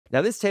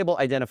Now, this table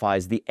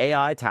identifies the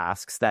AI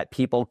tasks that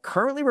people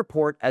currently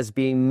report as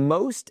being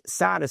most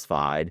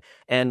satisfied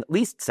and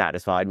least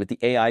satisfied with the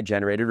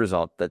AI-generated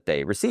result that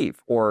they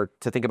receive. Or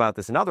to think about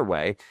this another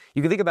way,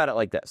 you can think about it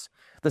like this.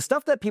 The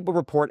stuff that people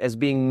report as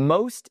being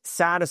most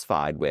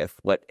satisfied with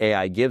what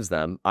AI gives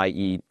them,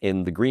 i.e.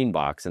 in the green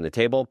box in the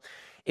table,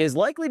 is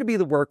likely to be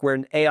the work where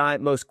an AI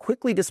most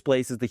quickly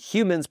displaces the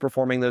humans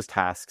performing those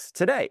tasks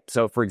today.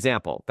 So, for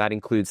example, that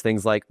includes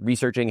things like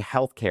researching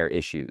healthcare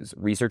issues,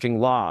 researching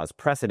laws,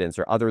 precedents,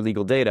 or other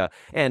legal data,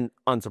 and,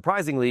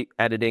 unsurprisingly,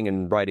 editing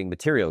and writing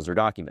materials or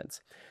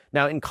documents.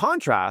 Now, in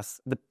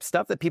contrast, the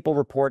stuff that people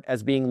report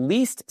as being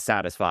least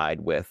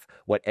satisfied with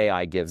what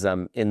AI gives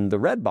them in the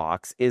red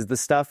box is the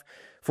stuff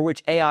for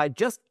which AI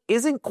just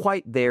isn't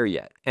quite there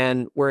yet,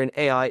 and where an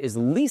AI is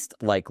least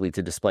likely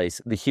to displace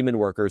the human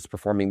workers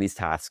performing these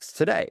tasks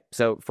today.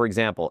 So, for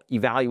example,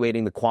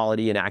 evaluating the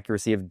quality and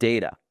accuracy of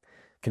data,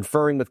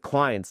 conferring with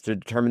clients to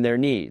determine their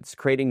needs,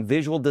 creating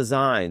visual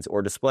designs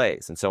or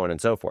displays, and so on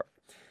and so forth.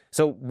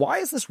 So why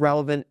is this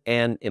relevant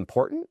and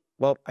important?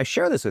 Well, I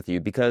share this with you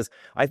because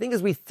I think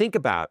as we think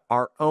about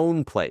our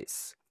own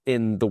place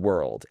in the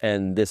world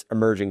and this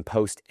emerging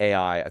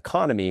post-AI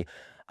economy,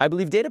 I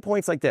believe data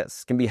points like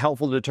this can be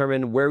helpful to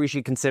determine where we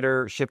should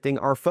consider shifting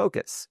our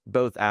focus,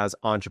 both as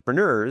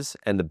entrepreneurs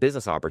and the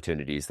business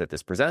opportunities that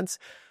this presents,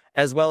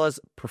 as well as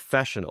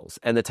professionals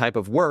and the type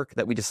of work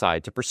that we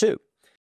decide to pursue.